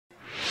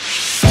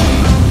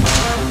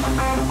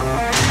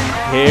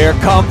Here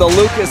come the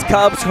Lucas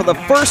Cubs for the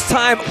first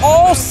time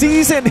all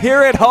season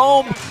here at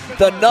home.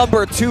 The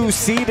 #2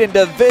 seed in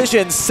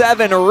Division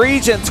VII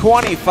Region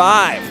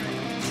 25.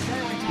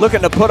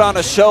 Looking to put on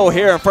a show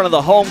here in front of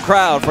the home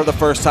crowd for the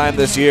first time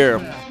this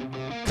year.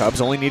 Cubs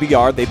only need a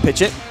yard, they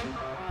pitch it.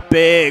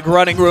 Big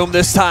running room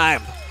this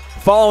time.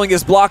 Following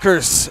his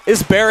blockers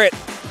is Garret.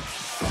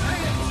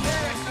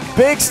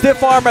 Big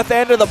stiff arm at the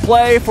end of the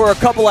play for a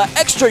couple of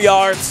extra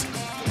yards.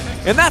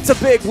 And that's a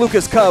big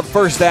Lucas Cub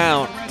first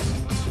down.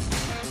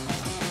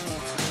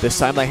 This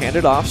time they hand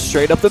it off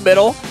straight up the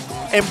middle.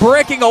 And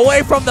breaking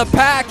away from the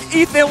pack,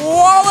 Ethan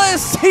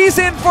Wallace. He's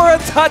in for a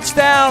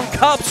touchdown.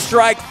 Cubs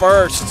strike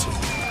first.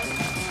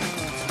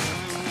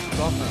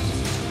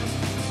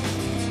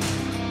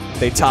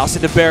 They toss it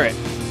to Garret.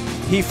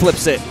 He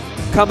flips it.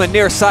 Coming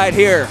near side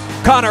here.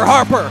 Connor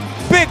Harper.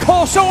 Big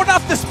hole showing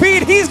off the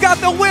speed. He's got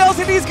the wheels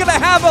and he's going to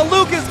have a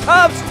Lucas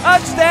Cubs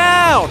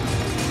touchdown.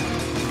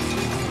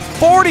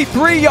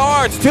 43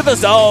 yards to the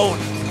zone.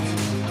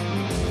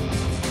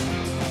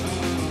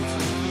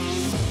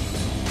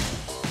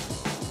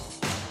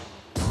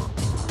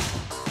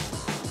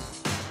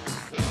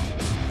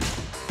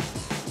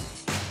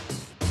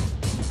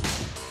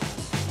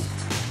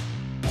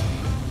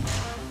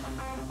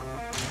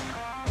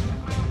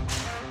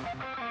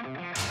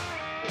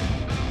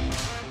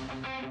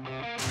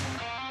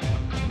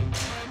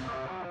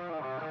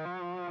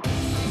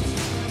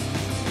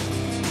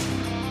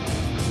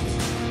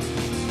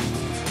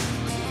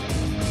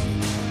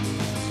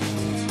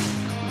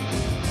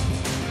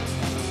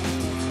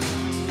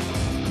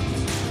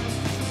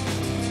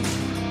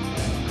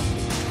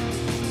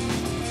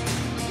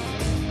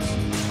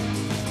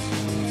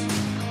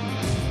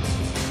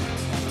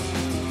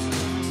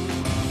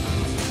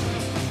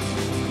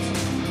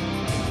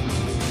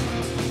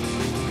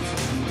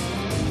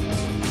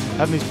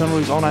 Having these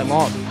penalties all night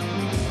long.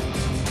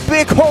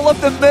 Big hole up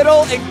the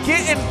middle, and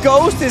getting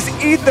ghost is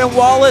Ethan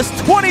Wallace.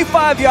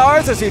 25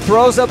 yards as he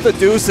throws up the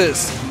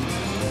deuces.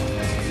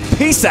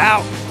 Peace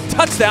out.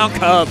 Touchdown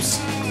Cubs.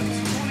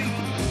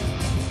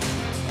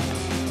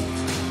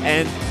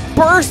 And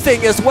bursting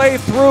his way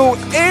through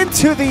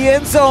into the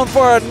end zone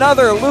for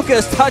another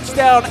Lucas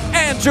touchdown,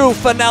 Andrew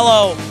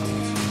Finello.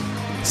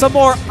 Some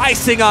more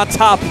icing on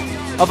top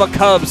of a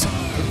Cubs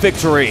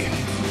victory.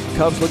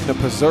 Cubs looking to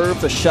preserve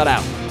the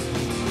shutout.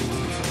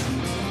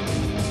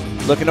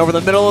 Looking over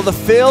the middle of the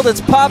field,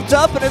 it's popped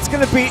up and it's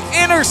going to be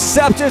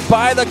intercepted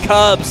by the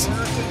Cubs.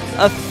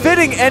 A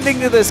fitting ending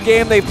to this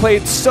game. They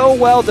played so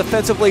well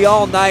defensively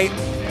all night.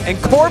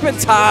 And Corbin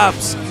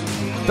Tobbs,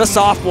 the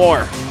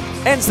sophomore,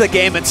 ends the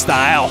game in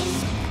style.